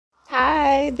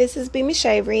this is Bimi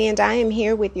Shavery, and I am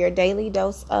here with your daily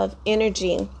dose of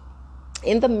energy.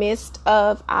 In the midst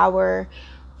of our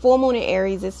full moon in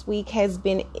Aries, this week has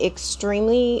been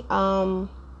extremely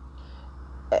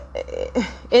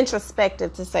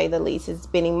introspective, to say the least. It's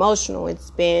been emotional.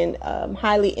 It's been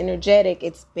highly energetic.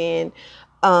 It's been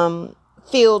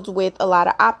filled with a lot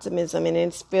of optimism, and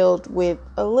it's filled with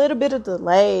a little bit of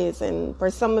delays. And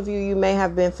for some of you, you may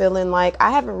have been feeling like,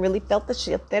 I haven't really felt the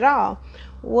shift at all.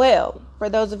 Well, for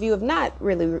those of you who have not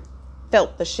really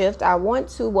felt the shift, I want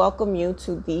to welcome you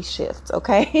to the shift,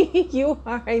 okay? You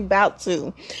are about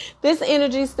to. This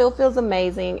energy still feels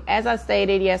amazing. As I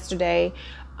stated yesterday,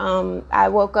 I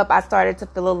woke up, I started to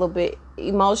feel a little bit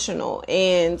emotional,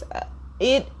 and I'm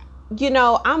a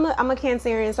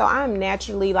Cancerian, so I'm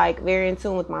naturally very in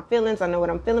tune with my feelings. I know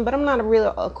what I'm feeling, but I'm not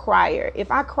a crier.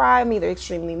 If I cry, I'm either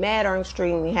extremely mad or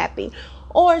extremely happy,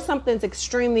 or something's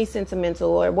extremely sentimental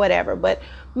or whatever. But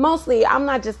mostly I'm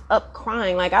not just up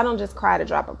crying. I don't just cry to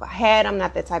drop of a hat. I'm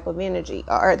not that type of energy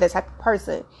or that type of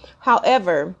person.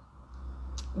 However,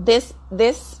 these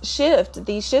shifts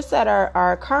that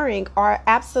are occurring are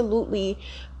absolutely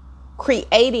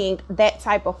creating that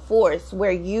type of force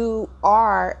where you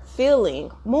are feeling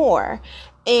more.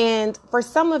 And for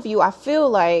some of you, I feel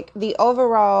like the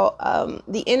overall,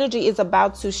 the energy is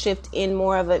about to shift in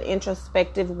more of an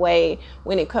introspective way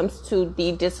when it comes to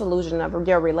the disillusion of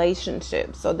your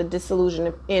relationship. So the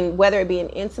disillusion in whether it be in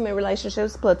intimate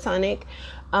relationships, platonic,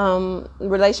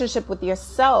 relationship with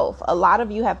yourself. A lot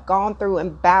of you have gone through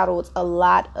and battled a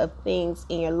lot of things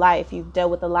in your life. You've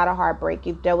dealt with a lot of heartbreak.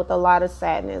 You've dealt with a lot of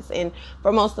sadness. And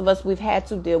for most of us, we've had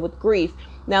to deal with grief.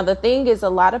 Now, the thing is, a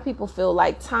lot of people feel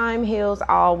like time heals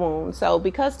all wounds. So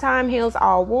because time heals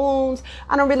all wounds,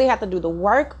 I don't really have to do the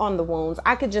work on the wounds.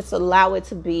 I could just allow it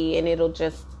to be and it'll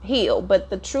just heal. But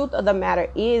the truth of the matter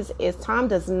is time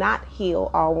does not heal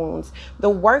all wounds. The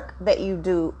work that you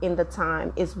do in the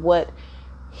time is what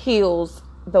heals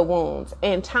the wounds,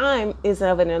 and time is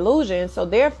of an illusion. So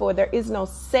therefore there is no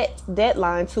set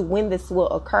deadline to when this will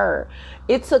occur.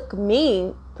 It took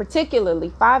me particularly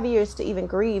 5 years to even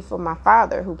grieve for my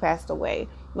father, who passed away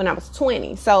when I was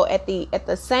 20. So at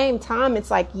the same time, it's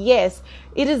like, yes,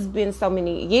 it has been so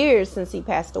many years since he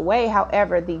passed away.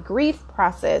 However, the grief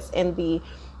process and the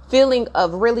feeling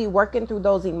of really working through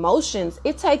those emotions,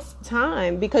 it takes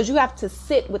time, because you have to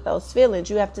sit with those feelings.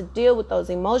 You have to deal with those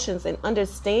emotions and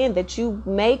understand that you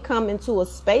may come into a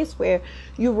space where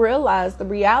you realize the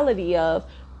reality of,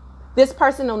 this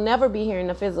person will never be here in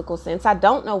a physical sense. I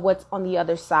don't know what's on the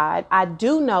other side. I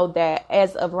do know that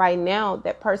as of right now,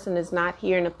 that person is not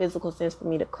here in a physical sense for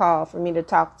me to call, for me to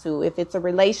talk to. If it's a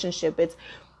relationship,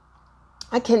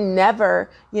 I can never,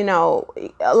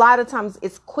 a lot of times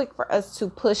it's quick for us to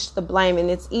push the blame, and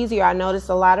it's easier. I notice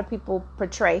a lot of people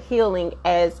portray healing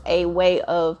as a way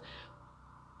of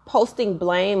posting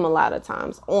blame a lot of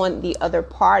times on the other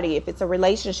party. If it's a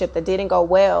relationship that didn't go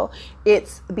well,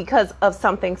 it's because of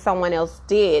something someone else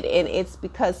did, and it's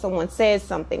because someone said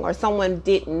something or someone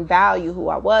didn't value who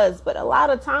I was. But a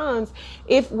lot of times,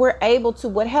 if we're able to,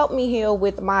 what helped me heal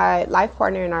with my life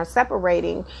partner in our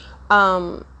separating,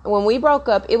 when we broke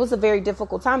up, it was a very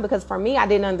difficult time, because for me, I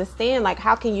didn't understand,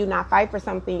 how can you not fight for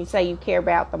something you say you care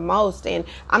about the most? And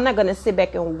I'm not going to sit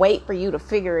back and wait for you to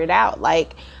figure it out.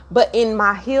 But in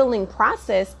my healing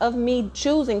process of me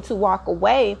choosing to walk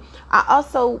away,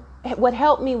 what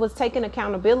helped me was taking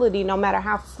accountability, no matter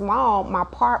how small my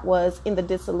part was in the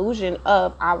disillusion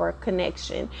of our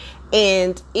connection.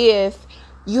 And if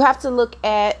you have to look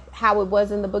at how it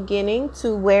was in the beginning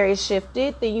to where it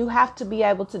shifted, then you have to be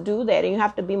able to do that. And you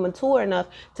have to be mature enough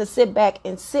to sit back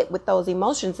and sit with those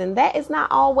emotions. And that is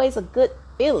not always a good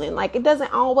feeling. It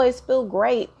doesn't always feel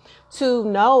great to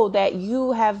know that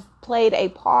you have played a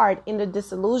part in the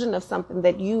disillusion of something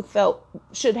that you felt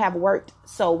should have worked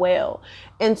so well.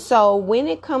 And so when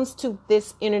it comes to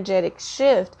this energetic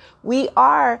shift, we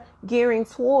are gearing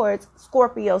towards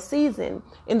Scorpio season.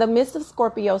 In the midst of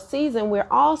Scorpio season, we're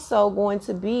also going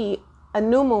to be a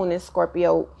new moon in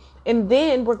Scorpio. And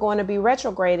then we're going to be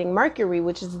retrograding Mercury,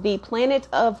 which is the planet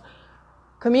of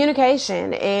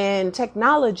communication and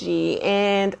technology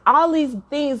and all these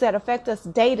things that affect us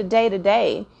day to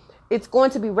day. It's going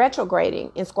to be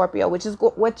retrograding in Scorpio,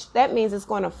 which that means it's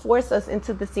going to force us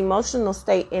into this emotional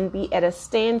state and be at a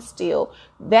standstill.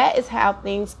 That is how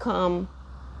things come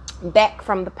back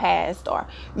from the past, or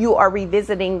you are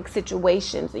revisiting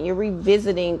situations and you're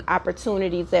revisiting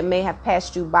opportunities that may have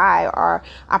passed you by, or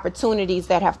opportunities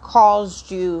that have caused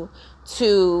you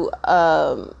to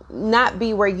not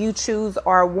be where you choose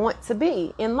or want to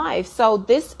be in life. So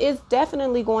this is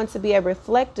definitely going to be a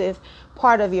reflective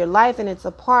part of your life, and it's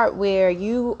a part where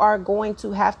you are going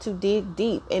to have to dig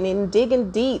deep, and in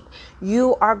digging deep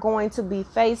you are going to be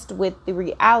faced with the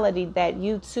reality that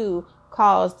you too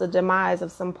caused the demise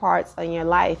of some parts in your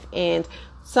life. And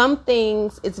some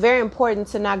things, it's very important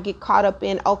to not get caught up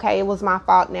in, okay, it was my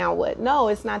fault, now what? No,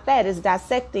 it's not that. It's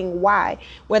dissecting why.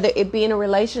 Whether it be in a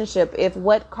relationship, if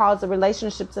what caused the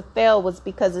relationship to fail was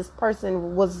because this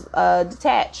person was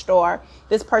detached, or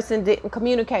this person didn't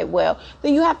communicate well,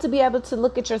 then you have to be able to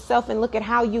look at yourself and look at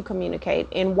how you communicate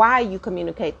and why you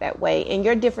communicate that way, and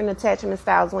your different attachment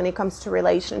styles when it comes to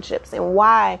relationships, and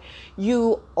why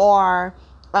you are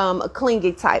a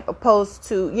clingy type opposed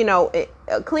to,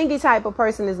 a clingy type of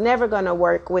person is never going to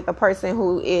work with a person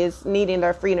who is needing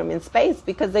their freedom and space,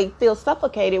 because they feel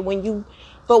suffocated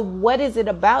but what is it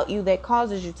about you that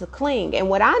causes you to cling? And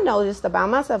what I noticed about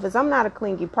myself is I'm not a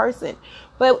clingy person,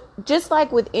 but just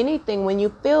like with anything, when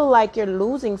you feel like you're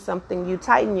losing something, you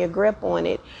tighten your grip on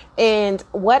it. And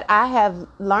what I have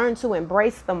learned to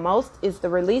embrace the most is the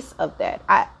release of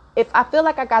that. If I feel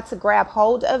like I got to grab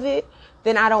hold of it,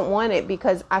 then I don't want it,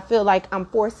 because I feel like I'm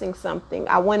forcing something.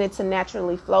 I want it to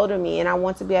naturally flow to me, and I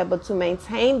want to be able to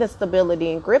maintain the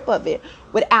stability and grip of it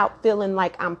without feeling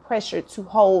like I'm pressured to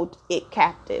hold it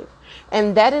captive.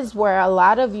 And that is where a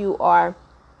lot of you are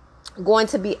going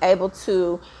to be able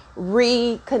to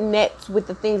reconnect with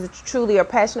the things that you truly are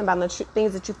passionate about, and the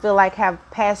things that you feel like have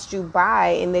passed you by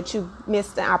and that you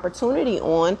missed an opportunity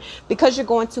on, because you're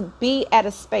going to be at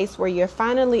a space where you're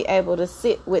finally able to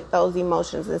sit with those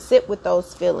emotions and sit with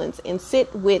those feelings and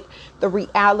sit with the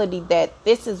reality that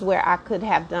this is where I could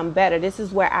have done better. This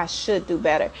is where I should do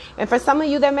better. And for some of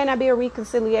you, there may not be a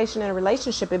reconciliation in a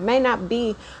relationship. It may not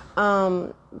be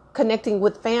connecting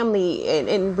with family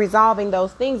and resolving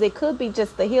those things. It could be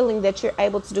just the healing that you're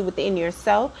able to do within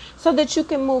yourself, so that you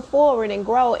can move forward and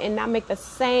grow and not make the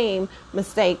same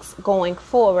mistakes going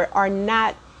forward, or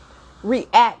not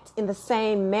react in the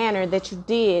same manner that you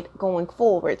did going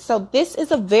forward. So this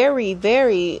is a very,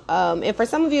 very, and for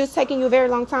some of you, it's taking you a very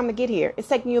long time to get here. It's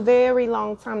taking you a very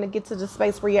long time to get to the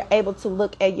space where you're able to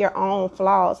look at your own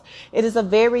flaws. It is a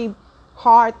very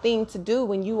hard thing to do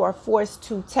when you are forced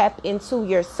to tap into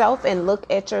yourself and look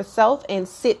at yourself and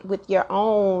sit with your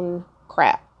own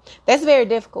crap. That's very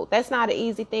difficult. That's not an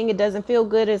easy thing. It doesn't feel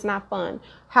good. It's not fun.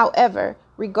 However,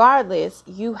 regardless,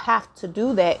 you have to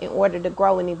do that in order to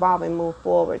grow and evolve and move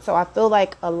forward. So I feel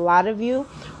like a lot of you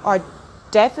are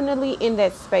definitely in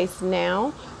that space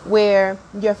now where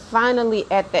you're finally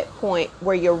at that point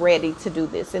where you're ready to do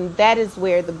this. And that is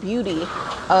where the beauty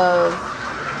of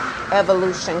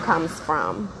evolution comes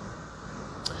from.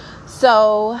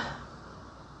 So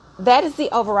that is the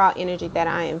overall energy that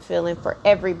I am feeling for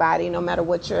everybody, no matter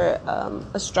what your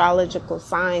astrological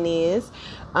sign is.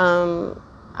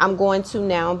 I'm going to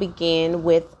now begin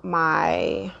with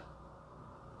my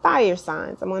fire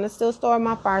signs. I'm going to still store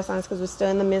my fire signs because we're still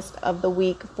in the midst of the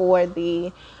week for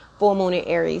the full moon in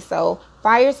Aries. So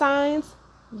fire signs,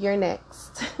 you're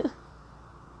next.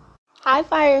 Hi,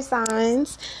 fire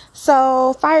signs.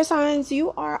 So fire signs,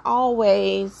 you are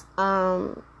always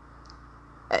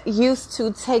used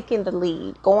to taking the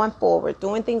lead, going forward,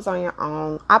 doing things on your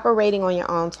own, operating on your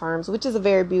own terms, which is a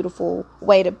very beautiful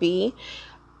way to be.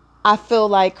 I feel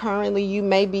like currently you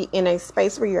may be in a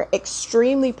space where you're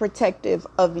extremely protective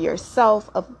of yourself,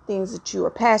 of things that you are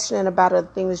passionate about,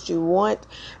 of things that you want.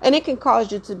 And it can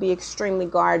cause you to be extremely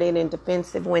guarded and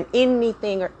defensive when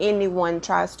anything or anyone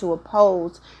tries to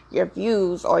oppose your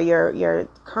views or your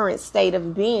current state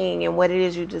of being and what it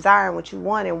is you desire and what you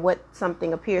want and what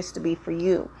something appears to be for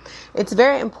you. It's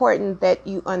very important that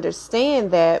you understand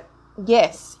that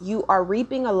yes, you are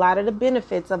reaping a lot of the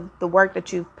benefits of the work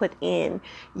that you've put in.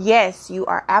 Yes, you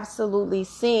are absolutely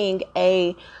seeing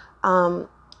a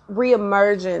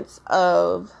reemergence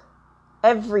of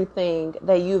everything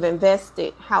that you've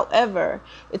invested. However,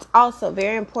 it's also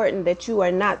very important that you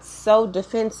are not so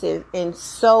defensive and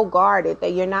so guarded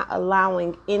that you're not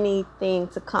allowing anything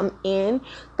to come in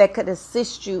that could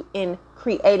assist you in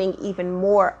creating even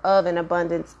more of an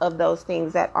abundance of those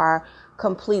things that are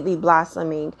completely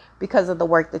blossoming because of the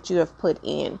work that you have put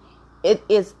in. It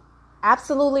is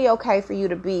absolutely okay for you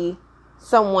to be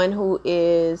someone who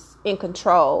is in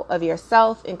control of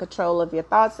yourself, in control of your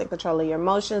thoughts, in control of your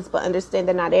emotions, but understand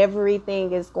that not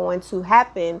everything is going to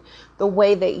happen the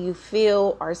way that you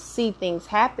feel or see things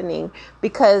happening,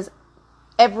 because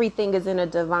everything is in a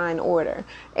divine order.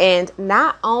 And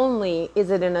not only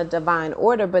is it in a divine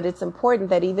order, but it's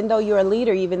important that even though you're a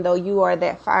leader, even though you are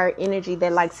that fire energy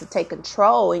that likes to take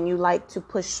control and you like to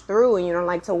push through and you don't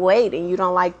like to wait and you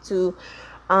don't like to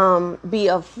be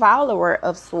a follower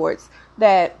of sorts,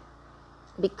 that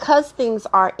because things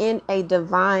are in a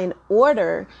divine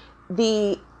order,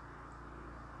 the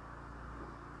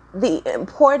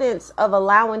importance of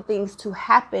allowing things to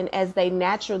happen as they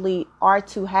naturally are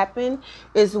to happen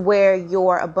is where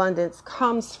your abundance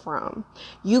comes from.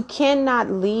 You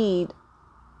cannot lead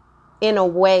in a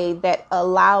way that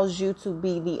allows you to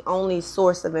be the only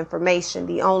source of information,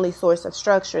 the only source of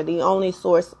structure, the only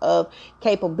source of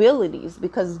capabilities,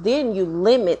 because then you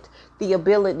limit the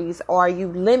abilities or you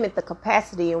limit the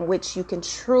capacity in which you can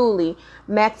truly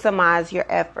maximize your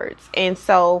efforts. And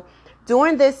so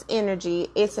during this energy,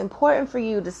 it's important for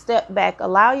you to step back,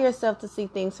 allow yourself to see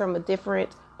things from a different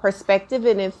perspective.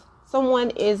 And if someone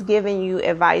is giving you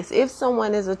advice, if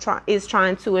someone is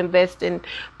trying to invest and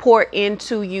pour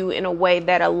into you in a way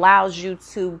that allows you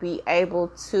to be able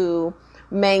to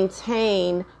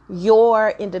maintain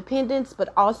your independence,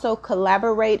 but also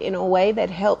collaborate in a way that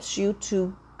helps you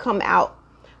to come out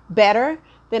better,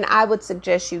 then I would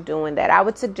suggest you doing that. I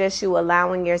would suggest you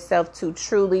allowing yourself to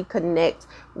truly connect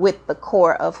with the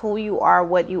core of who you are,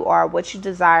 what you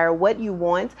desire, what you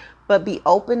want, but be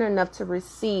open enough to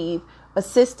receive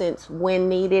assistance when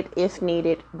needed, if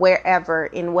needed, wherever,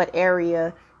 in what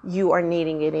area you are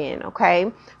needing it in. Okay.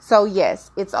 So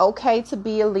yes, it's okay to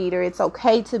be a leader. It's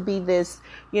okay to be this,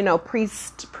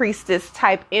 priestess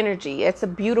type energy. It's a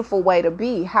beautiful way to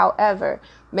be. However,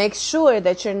 make sure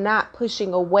that you're not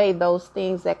pushing away those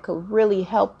things that could really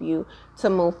help you to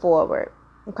move forward.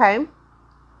 Okay.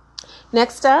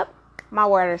 Next up, my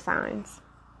water signs.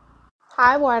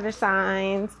 Hi, water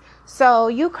signs. So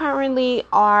you currently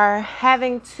are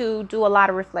having to do a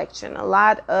lot of reflection, a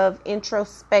lot of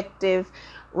introspective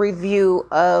review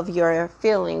of your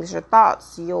feelings, your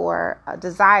thoughts, your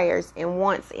desires and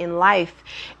wants in life.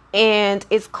 And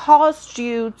it's caused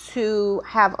you to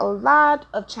have a lot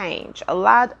of change, a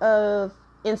lot of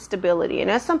instability. And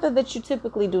that's something that you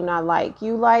typically do not like.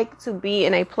 You like to be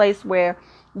in a place where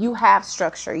you have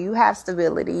structure, you have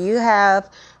stability, you have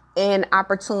an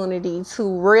opportunity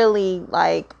to really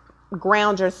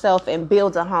ground yourself and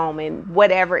build a home in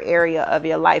whatever area of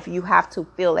your life. You have to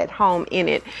feel at home in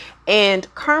it.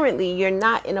 And currently you're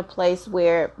not in a place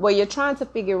where you're trying to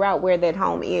figure out where that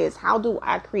home is. How do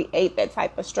I create that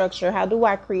type of structure? How do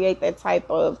I create that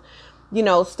type of,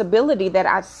 stability that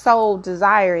I so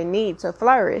desire and need to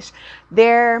flourish?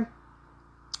 During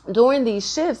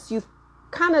these shifts, you've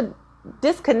kind of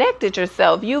disconnected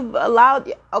yourself. You've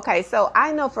allowed. Okay, so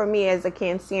I know for me as a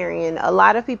Cancerian, a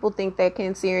lot of people think that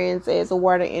Cancerians as a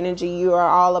water energy, you are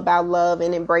all about love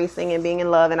and embracing and being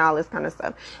in love and all this kind of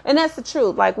stuff. And that's the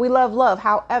truth. We love love.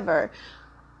 However,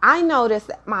 I notice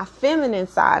that my feminine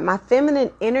side, my feminine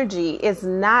energy is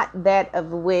not that of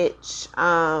which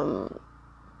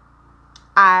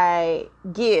I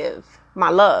give my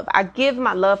love. I give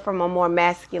my love from a more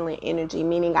masculine energy,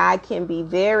 meaning I can be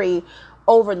very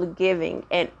overly giving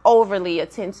and overly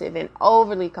attentive and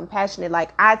overly compassionate.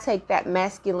 I take that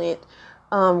masculine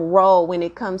role when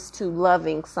it comes to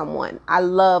loving someone. I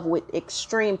love with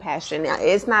extreme passion.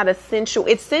 It's not essential.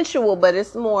 It's sensual, but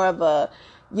it's more of a,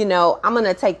 I'm going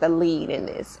to take the lead in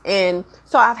this. And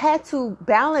so I've had to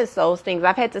balance those things.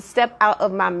 I've had to step out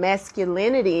of my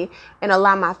masculinity and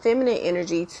allow my feminine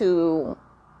energy to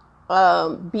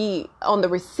be on the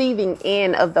receiving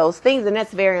end of those things. And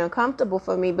that's very uncomfortable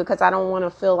for me because I don't want to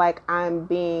feel like I'm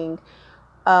being,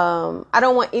 I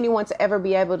don't want anyone to ever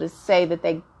be able to say that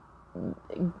they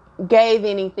gave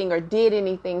anything or did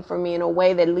anything for me in a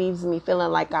way that leaves me feeling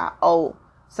like I owe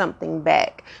something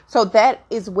back. So that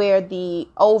is where the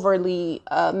overly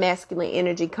masculine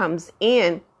energy comes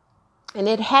in. And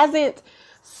it hasn't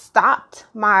stopped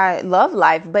my love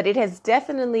life, but it has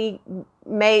definitely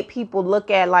made people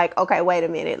look at okay, wait a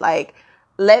minute,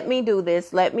 let me do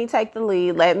this, let me take the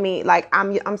lead, let me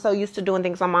I'm so used to doing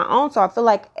things on my own. So I feel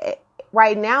like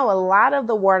right now a lot of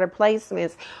the water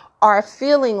placements are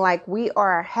feeling like we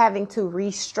are having to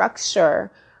restructure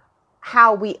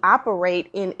how we operate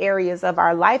in areas of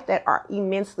our life that are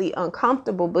immensely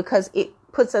uncomfortable because it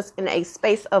puts us in a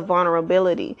space of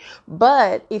vulnerability.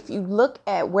 But if you look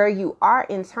at where you are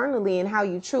internally and how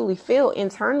you truly feel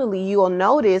internally, you will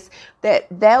notice that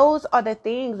those are the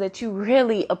things that you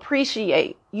really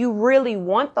appreciate you really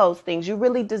want those things. You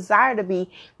really desire to be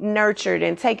nurtured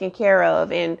and taken care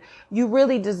of. And you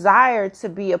really desire to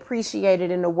be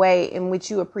appreciated in the way in which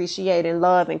you appreciate and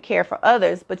love and care for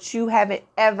others. But you haven't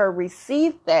ever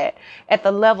received that at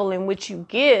the level in which you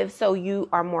give. So you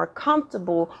are more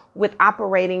comfortable with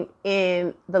operating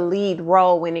in the lead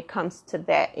role when it comes to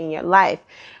that in your life.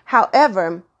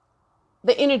 However,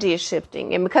 the energy is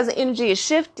shifting. And because the energy is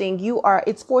shifting,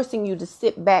 it's forcing you to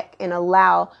sit back and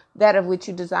allow that of which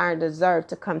you desire and deserve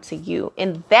to come to you.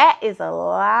 And that is a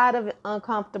lot of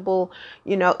uncomfortable,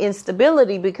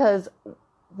 instability, because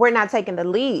we're not taking the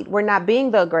lead. We're not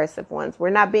being the aggressive ones.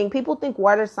 People think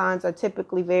water signs are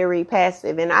typically very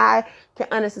passive. And I can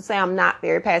honestly say I'm not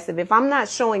very passive. If I'm not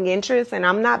showing interest and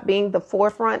I'm not being the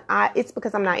forefront, it's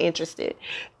because I'm not interested.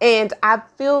 And I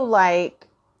feel like,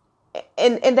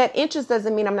 and that interest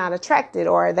doesn't mean I'm not attracted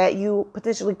or that you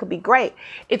potentially could be great.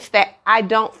 It's that I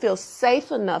don't feel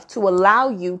safe enough to allow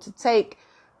you to take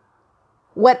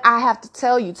what I have to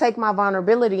tell you, take my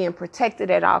vulnerability and protect it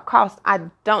at all costs. I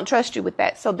don't trust you with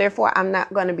that. So therefore, I'm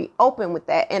not going to be open with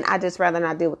that. And I just rather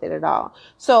not deal with it at all.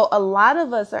 So a lot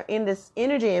of us are in this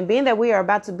energy, and being that we are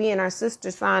about to be in our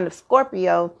sister sign of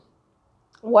Scorpio,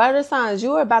 water signs,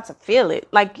 you are about to feel it.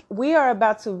 Like, we are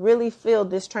about to really feel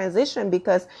this transition,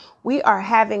 because we are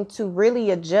having to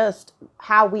really adjust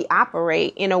how we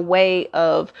operate in a way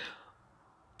of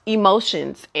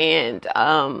emotions and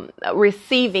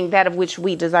receiving that of which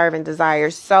we deserve and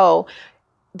desire. So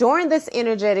during this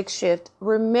energetic shift,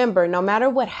 remember, no matter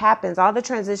what happens, all the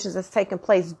transitions that's taking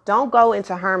place, don't go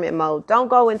into hermit mode. Don't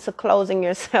go into closing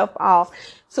yourself off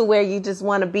to where you just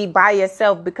want to be by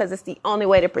yourself because it's the only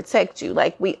way to protect you.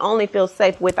 Like, we only feel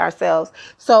safe with ourselves.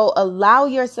 So allow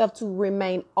yourself to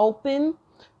remain open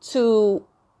to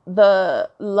the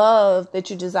love that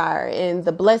you desire and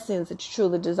the blessings that you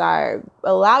truly desire.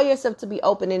 Allow yourself to be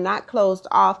open and not closed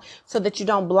off, so that you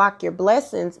don't block your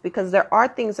blessings, because there are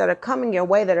things that are coming your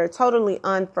way that are totally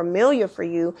unfamiliar for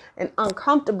you and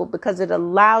uncomfortable, because it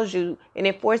allows you and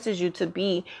it forces you to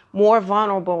be more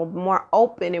vulnerable, more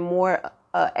open, and more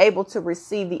able to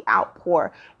receive the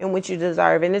outpour in which you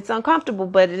deserve. And it's uncomfortable,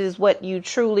 but it is what you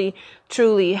truly,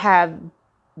 truly have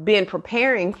been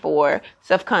preparing for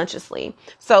subconsciously.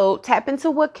 So tap into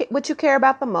what you care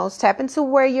about the most. Tap into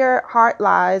where your heart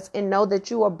lies, and know that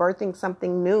you are birthing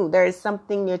something new. There is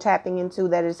something you're tapping into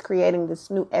that is creating this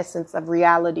new essence of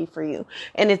reality for you.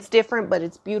 And it's different, but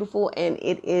it's beautiful, and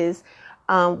it is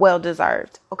well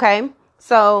deserved. Okay.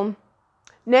 So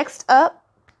next up,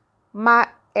 my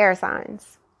air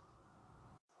signs.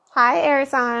 Hi, air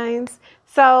signs.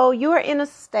 So you are in a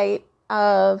state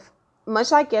of,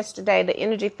 much like yesterday, the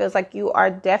energy feels like you are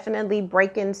definitely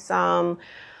breaking some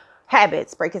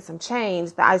habits, breaking some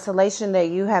chains, the isolation that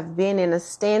you have been in a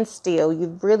standstill.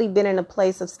 You've really been in a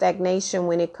place of stagnation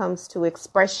when it comes to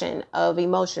expression of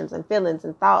emotions and feelings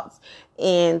and thoughts,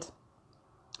 and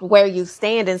where you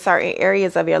stand in certain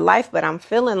areas of your life. But I'm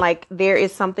feeling like there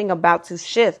is something about to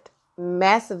shift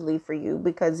massively for you,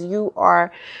 because you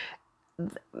are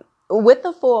with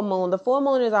the full moon. The full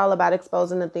moon is all about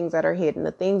exposing the things that are hidden,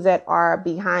 the things that are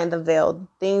behind the veil,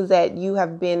 things that you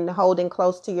have been holding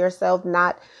close to yourself,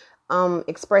 not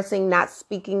expressing, not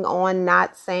speaking on,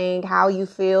 not saying how you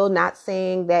feel, not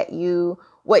saying that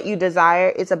what you desire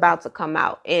is about to come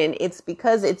out. And it's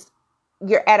because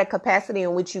you're at a capacity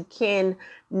in which you can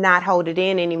not hold it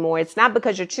in anymore. It's not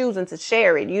because you're choosing to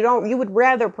share it. You would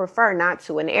rather prefer not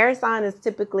to. An air sign is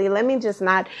typically, let me just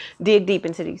not dig deep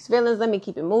into these feelings. Let me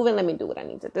keep it moving. Let me do what I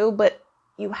need to do. But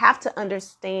you have to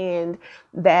understand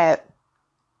that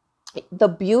the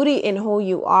beauty in who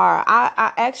you are.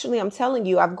 I'm telling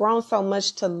you, I've grown so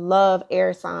much to love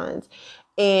air signs.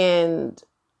 And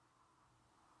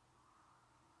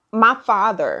my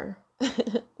father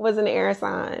was an air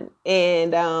sign,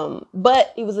 and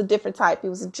but he was a different type. He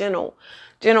was a gentle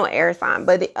air sign,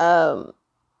 but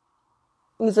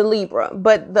he's a Libra.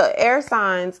 But the air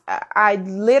signs, I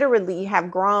literally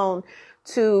have grown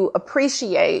to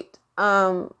appreciate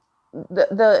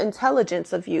the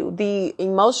intelligence of you, the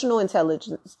emotional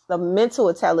intelligence, the mental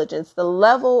intelligence, the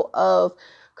level of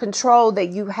control that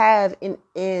you have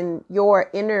in your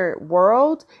inner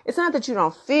world. It's not that you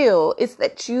don't feel, it's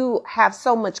that you have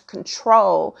so much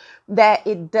control that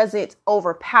it doesn't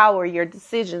overpower your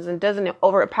decisions and doesn't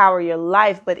overpower your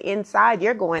life. But inside,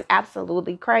 you're going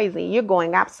absolutely crazy. You're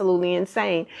going absolutely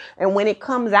insane. And when it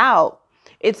comes out,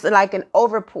 it's like an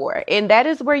overpour. And that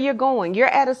is where you're going. You're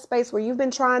at a space where you've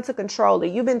been trying to control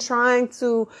it. You've been trying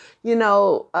to,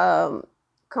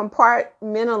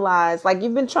 compartmentalize. Like,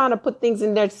 you've been trying to put things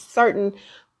in their certain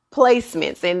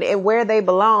placements and where they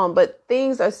belong, but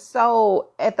things are so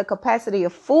at the capacity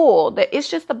of full that it's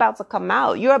just about to come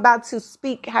out. You're about to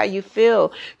speak how you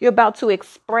feel. You're about to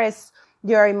express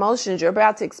your emotions. You're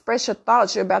about to express your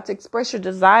thoughts. You're about to express your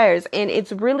desires. And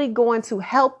it's really going to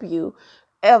help you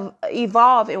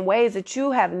evolve in ways that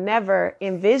you have never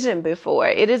envisioned before.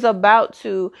 It is about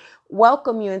to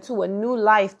welcome you into a new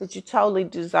life that you totally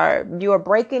deserve. You are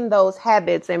breaking those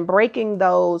habits and breaking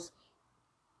those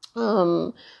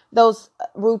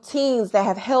routines that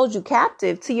have held you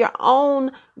captive to your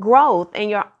own growth, and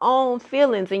your own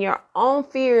feelings and your own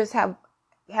fears have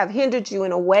hindered you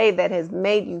in a way that has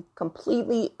made you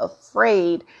completely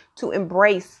afraid to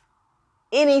embrace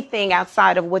anything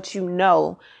outside of what you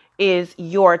know is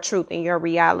your truth and your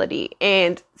reality.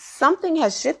 And something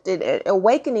has shifted. An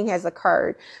awakening has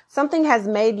occurred. Something has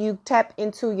made you tap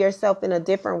into yourself in a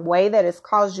different way that has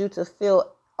caused you to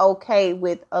feel okay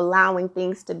with allowing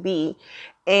things to be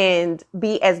and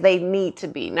be as they need to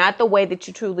be. Not the way that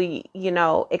you truly,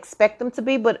 expect them to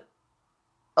be, but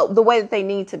the way that they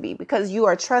need to be, because you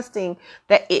are trusting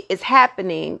that it is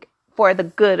happening for the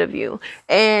good of you.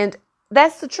 And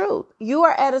that's the truth. You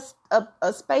are at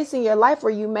a space in your life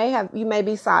where you may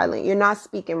be silent. You're not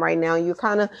speaking right now. You're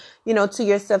kind of, to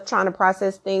yourself trying to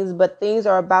process things, but things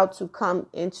are about to come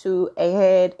into a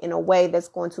head in a way that's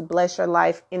going to bless your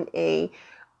life in a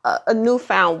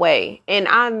newfound way. And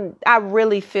I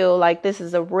really feel like this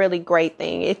is a really great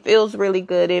thing. It feels really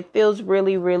good. It feels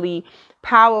really, really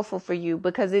powerful for you,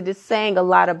 because it is saying a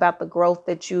lot about the growth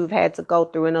that you've had to go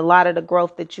through and a lot of the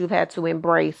growth that you've had to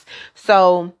embrace.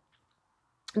 So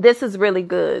this is really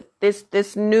good. This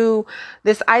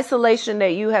isolation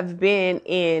that you have been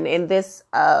in, and this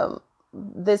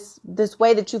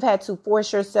way that you've had to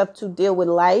force yourself to deal with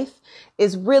life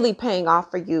is really paying off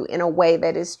for you in a way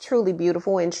that is truly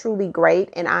beautiful and truly great.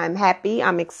 And I'm happy.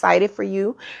 I'm excited for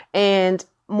you. And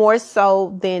more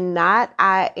so than not,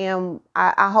 I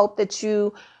hope that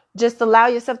you just allow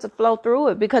yourself to flow through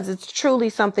it, because it's truly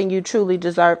something you truly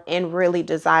deserve and really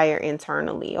desire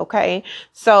internally. Okay.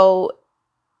 So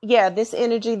yeah, this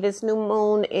energy, this new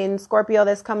moon in Scorpio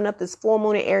that's coming up, this full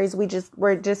moon in Aries,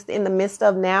 we're just in the midst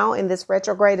of now, and this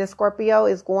retrograde in Scorpio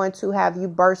is going to have you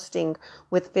bursting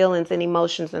with feelings and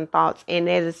emotions and thoughts. And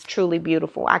it is truly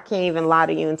beautiful. I can't even lie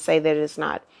to you and say that it's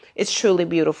not. It's truly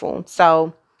beautiful.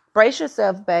 So brace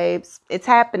yourself, babes. It's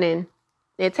happening.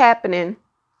 It's happening.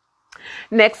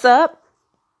 Next up,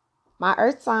 my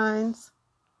earth signs.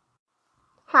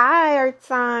 Hi, Earth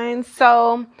signs.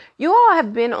 So you all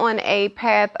have been on a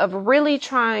path of really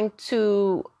trying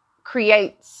to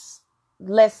create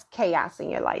less chaos in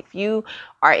your life. You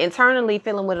are internally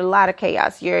feeling with a lot of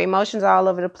chaos. Your emotions are all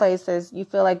over the place. You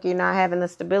feel like you're not having the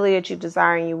stability that you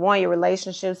desire and you want. Your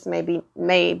relationships may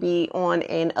be on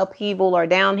an upheaval or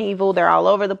downheaval. They're all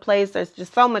over the place. There's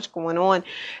just so much going on.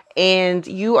 And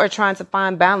you are trying to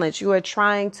find balance. You are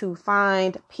trying to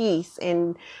find peace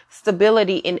and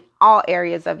stability in all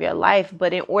areas of your life.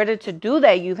 But in order to do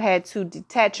that, you've had to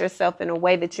detach yourself in a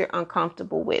way that you're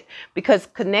uncomfortable with, because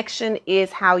connection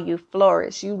is how you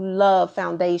flourish. You love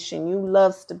foundation. You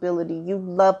love stability. You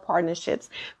love partnerships.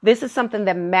 This is something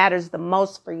that matters the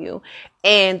most for you.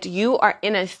 And you are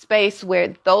in a space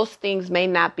where those things may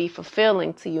not be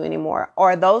fulfilling to you anymore,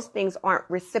 or those things aren't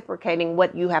reciprocating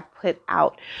what you have put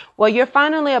out. Well, you're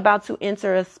finally about to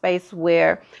enter a space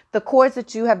where the cords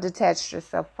that you have detached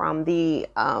yourself from, the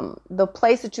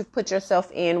place that you've put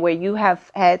yourself in, where you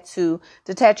have had to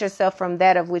detach yourself from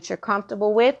that of which you're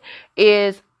comfortable with,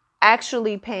 is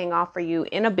actually paying off for you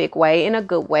in a big way, in a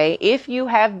good way. If you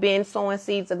have been sowing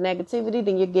seeds of negativity,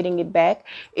 then you're getting it back.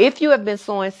 If you have been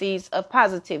sowing seeds of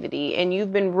positivity and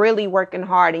you've been really working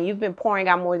hard and you've been pouring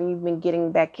out more than you've been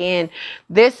getting back in,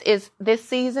 this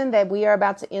season that we are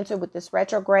about to enter with this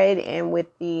retrograde and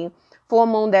with the full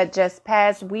moon that just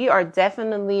passed, we are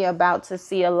definitely about to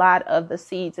see a lot of the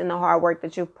seeds and the hard work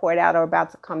that you've poured out are about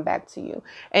to come back to you.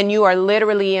 And you are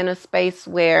literally in a space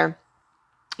where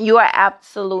you are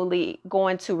absolutely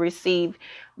going to receive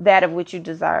that of which you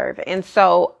deserve. And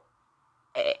so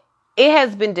it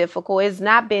has been difficult. It's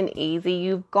not been easy.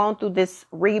 You've gone through this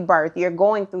rebirth. You're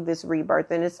going through this rebirth.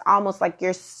 And it's almost like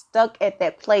you're stuck at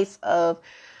that place of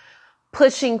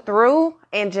pushing through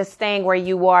and just staying where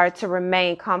you are to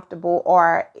remain comfortable,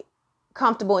 or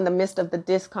comfortable in the midst of the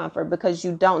discomfort, because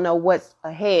you don't know what's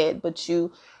ahead, but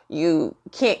you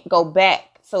can't go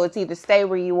back So it's either stay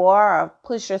where you are or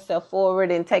push yourself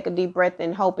forward and take a deep breath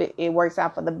and hope it works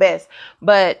out for the best.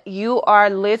 But you are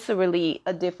literally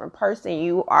a different person.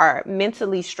 You are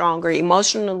mentally stronger,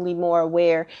 emotionally more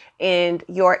aware, and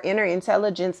your inner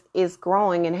intelligence is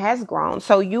growing and has grown.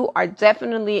 So you are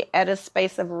definitely at a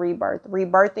space of rebirth,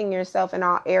 rebirthing yourself in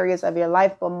all areas of your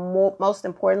life, but most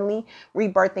importantly,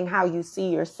 rebirthing how you see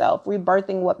yourself,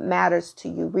 rebirthing what matters to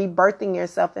you, rebirthing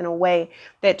yourself in a way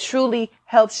that truly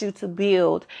helps you to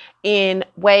build in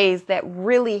ways that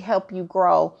really help you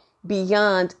grow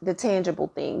beyond the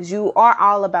tangible things. You are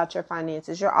all about your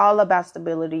finances. You're all about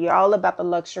stability. You're all about the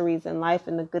luxuries in life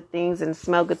and the good things and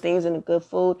smell good things and the good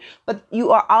food. But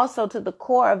you are also to the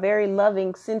core a very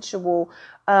loving, sensual,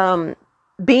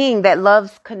 being that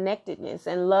loves connectedness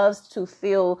and loves to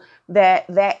feel that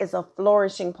that is a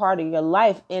flourishing part of your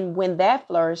life. And when that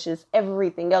flourishes,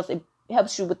 everything else, it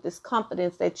helps you with this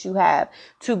confidence that you have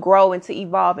to grow and to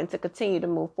evolve and to continue to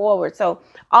move forward. So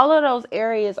all of those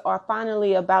areas are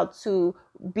finally about to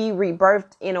be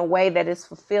rebirthed in a way that is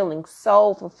fulfilling,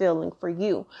 so fulfilling for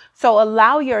you. So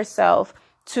allow yourself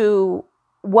to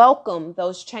welcome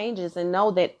those changes and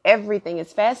know that everything,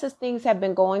 as fast as things have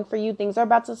been going for you, things are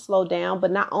about to slow down.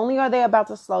 But not only are they about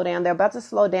to slow down, they're about to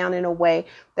slow down in a way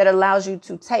that allows you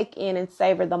to take in and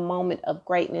savor the moment of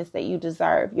greatness that you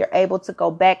deserve. You're able to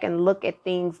go back and look at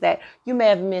things that you may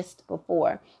have missed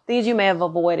before, things you may have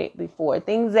avoided before,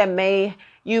 things that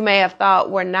you may have thought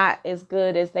were not as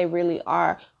good as they really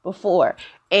are before.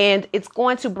 And it's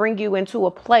going to bring you into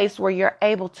a place where you're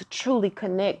able to truly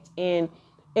connect and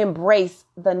embrace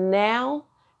the now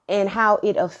and how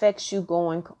it affects you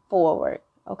going forward.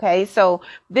 Okay, so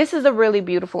this is a really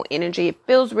beautiful energy. It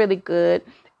feels really good.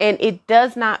 And it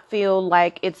does not feel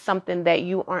like it's something that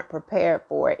you aren't prepared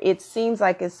for. It seems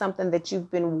like it's something that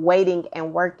you've been waiting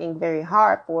and working very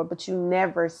hard for, but you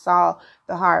never saw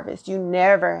the harvest. You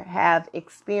never have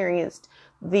experienced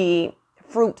the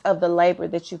fruit of the labor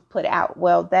that you've put out.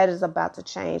 Well, that is about to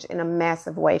change in a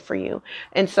massive way for you.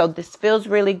 And so this feels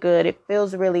really good. It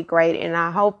feels really great. And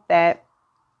I hope that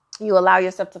you allow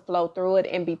yourself to flow through it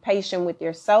and be patient with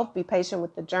yourself, be patient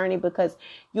with the journey, because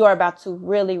you are about to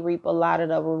really reap a lot of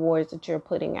the rewards that you're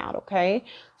putting out. Okay.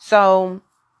 So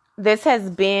this has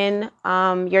been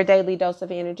your daily dose of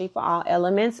energy for all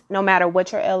elements, no matter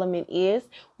what your element is,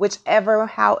 whichever,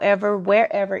 however,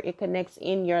 wherever it connects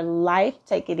in your life,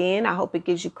 take it in. I hope it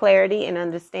gives you clarity and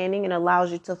understanding and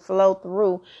allows you to flow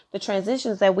through the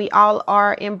transitions that we all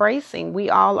are embracing, we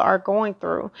all are going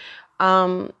through.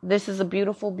 This is a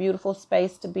beautiful, beautiful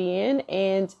space to be in,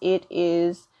 and it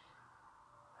is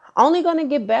only going to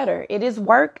get better. It is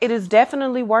work. It is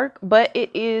definitely work, but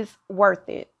it is worth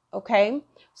it. Okay.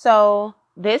 So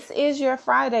this is your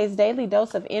Friday's daily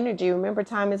dose of energy. Remember,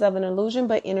 time is of an illusion,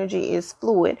 but energy is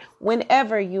fluid.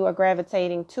 Whenever you are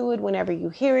gravitating to it, whenever you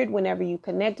hear it, whenever you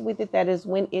connect with it, that is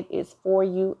when it is for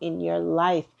you in your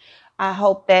life. I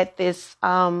hope that this,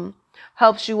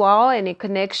 helps you all and it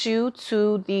connects you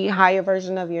to the higher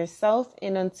version of yourself.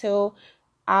 And until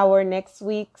our next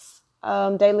week's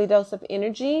daily dose of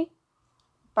energy,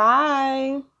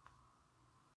 bye.